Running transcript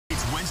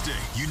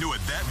Wednesday. You know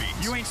what that means.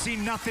 You ain't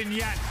seen nothing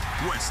yet.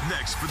 What's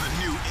next for the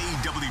new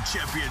AEW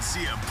champion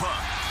CM Punk?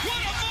 What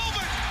a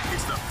moment!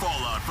 It's the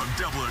fallout from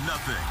Double or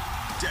Nothing.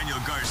 Daniel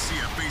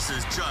Garcia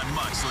faces Jon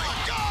Moxley.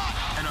 Oh,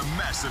 God! And a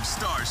massive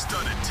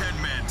star-studded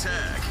 10-man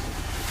tag.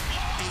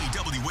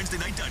 AEW Wednesday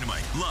Night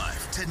Dynamite,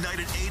 live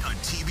tonight at 8 on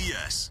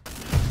TBS.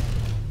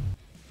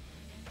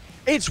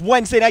 It's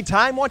Wednesday night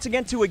time once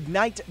again to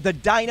ignite the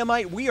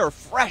Dynamite. We are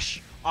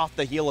fresh off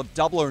the heel of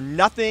Double or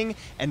Nothing,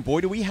 and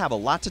boy, do we have a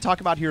lot to talk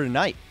about here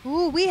tonight.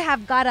 Ooh, we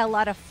have got a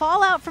lot of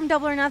fallout from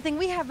Double or Nothing.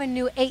 We have a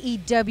new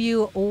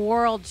AEW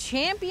World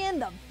Champion,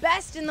 the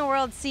best in the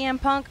world.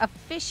 CM Punk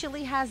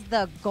officially has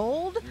the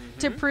gold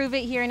to prove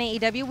it here in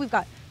AEW. We've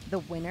got the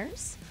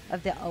winners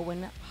of the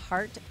Owen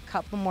Hart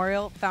Cup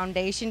Memorial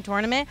Foundation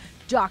Tournament.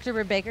 Dr.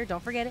 Britt Baker,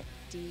 don't forget it,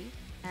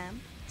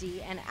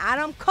 DMD, and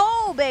Adam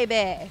Cole,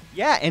 baby.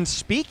 Yeah, and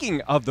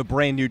speaking of the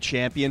brand new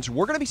champions,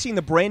 we're going to be seeing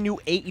the brand new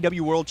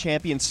AEW World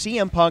Champion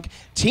CM Punk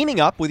teaming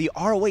up with the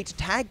ROH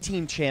Tag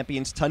Team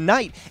Champions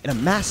tonight in a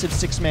massive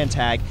six-man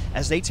tag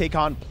as they take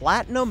on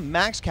Platinum,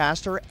 Max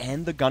Caster,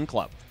 and the Gun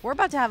Club. We're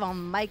about to have a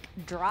mic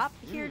drop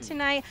here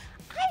tonight.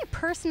 I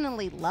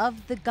personally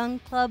love the Gun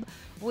Club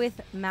with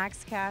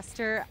Max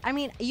Caster. I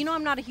mean, you know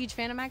I'm not a huge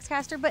fan of Max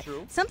Caster, but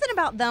something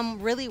about them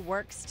really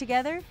works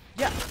together.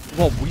 Yeah.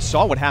 Well, we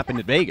saw what happened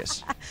in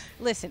Vegas.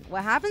 Listen,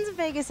 what happens in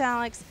Vegas,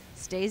 Alex,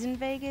 stays in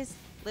Vegas.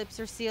 Lips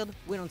are sealed.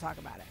 We don't talk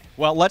about it.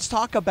 Well, let's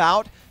talk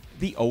about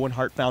the Owen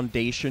Hart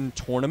Foundation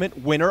tournament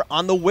winner.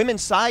 On the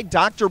women's side,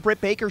 Dr.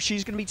 Britt Baker,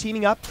 she's going to be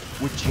teaming up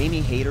with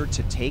Jamie Hayter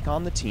to take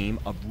on the team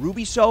of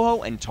Ruby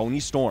Soho and Toni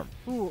Storm.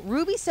 Ooh,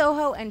 Ruby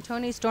Soho and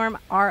Toni Storm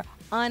are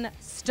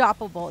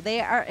unstoppable.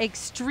 They are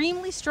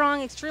extremely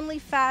strong, extremely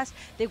fast.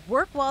 They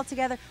work well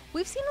together.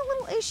 We've seen a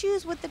little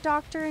issues with the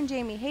Doctor and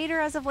Jamie Hayter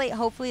as of late.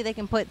 Hopefully they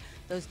can put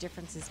those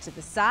differences to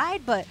the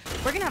side, but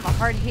we're going to have a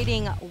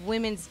hard-hitting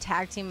women's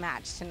tag team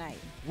match tonight.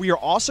 We are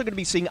also going to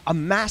be seeing a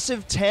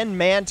massive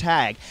 10-man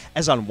tag,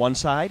 as on one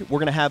side, we're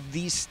going to have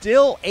the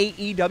still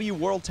AEW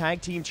World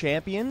Tag Team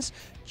Champions,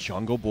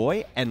 Jungle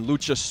Boy and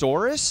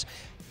Luchasaurus,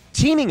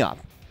 teaming up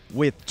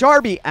with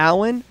Darby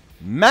Allin,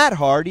 Matt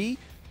Hardy,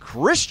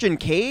 Christian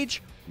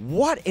Cage.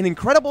 What an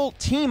incredible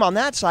team on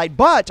that side.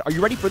 But are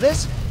you ready for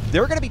this?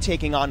 They're going to be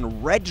taking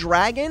on Red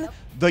Dragon,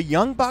 the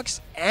Young Bucks,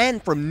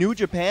 and from New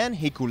Japan,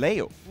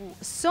 Hikuleo.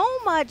 So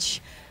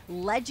much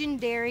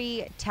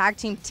legendary tag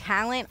team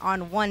talent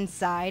on one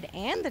side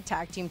and the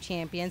tag team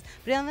champions.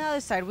 But on the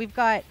other side, we've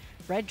got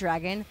Red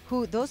Dragon,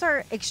 who those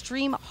are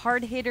extreme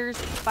hard hitters,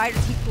 fighters.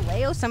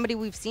 Hikuleo, somebody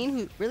we've seen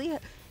who really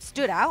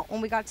stood out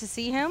when we got to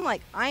see him.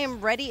 Like, I am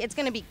ready. It's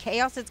going to be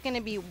chaos. It's going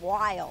to be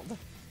wild.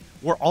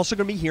 We're also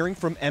going to be hearing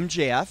from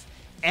MJF.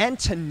 And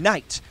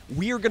tonight,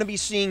 we are going to be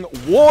seeing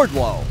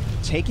Wardlow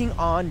taking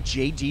on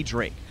JD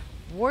Drake.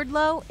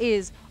 Wardlow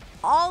is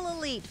all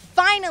elite.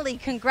 Finally,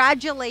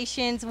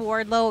 congratulations,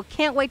 Wardlow.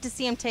 Can't wait to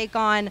see him take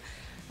on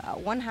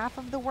one half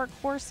of the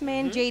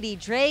workhorseman, JD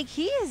Drake.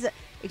 He is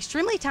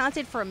extremely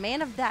talented for a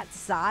man of that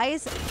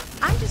size.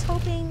 I'm just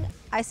hoping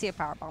I see a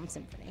Powerbomb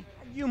Symphony.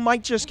 You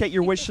might just get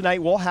your wish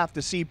tonight. We'll have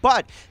to see.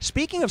 But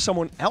speaking of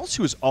someone else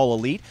who's all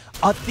elite,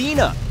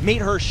 Athena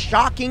made her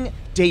shocking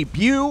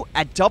debut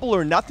at Double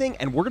or Nothing,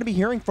 and we're going to be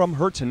hearing from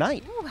her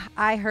tonight. Ooh,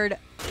 I heard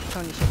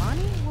Tony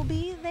Schiavone will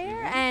be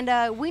there,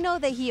 and we know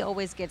that he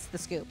always gets the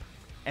scoop.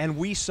 And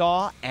we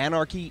saw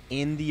Anarchy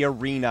in the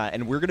arena,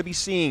 and we're going to be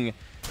seeing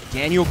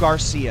Daniel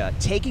Garcia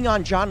taking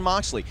on Jon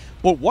Moxley.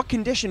 But what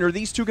condition are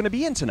these two going to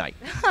be in tonight?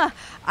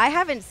 I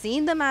haven't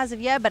seen them as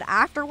of yet, but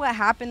after what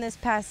happened this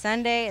past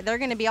Sunday, they're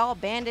going to be all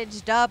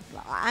bandaged up.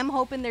 I'm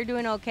hoping they're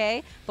doing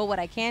okay, but what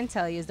I can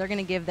tell you is they're going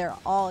to give their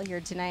all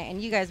here tonight,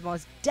 and you guys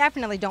most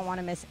definitely don't want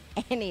to miss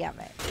any of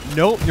it.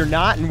 No, you're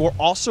not, and we're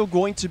also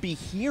going to be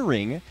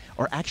hearing,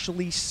 or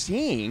actually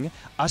seeing,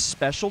 a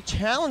special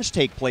challenge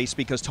take place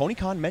because Tony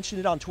Khan mentioned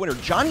it on Twitter.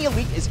 Johnny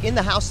Elite is in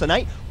the house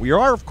tonight. We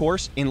are, of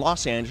course, in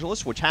Los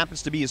Angeles, which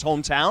happens to be his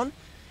hometown.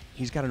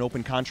 He's got an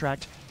open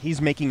contract.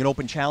 He's making an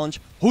open challenge.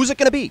 Who's it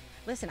going to be?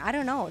 Listen, I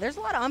don't know. There's a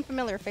lot of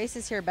unfamiliar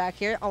faces back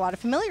here. A lot of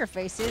familiar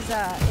faces.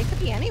 It could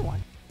be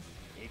anyone.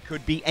 It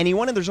could be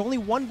anyone, and there's only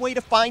one way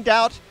to find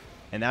out,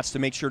 and that's to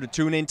make sure to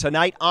tune in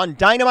tonight on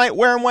Dynamite.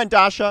 Where and when,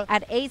 Dasha?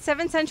 At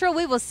 8/7 Central,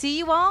 we will see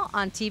you all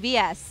on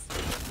TBS.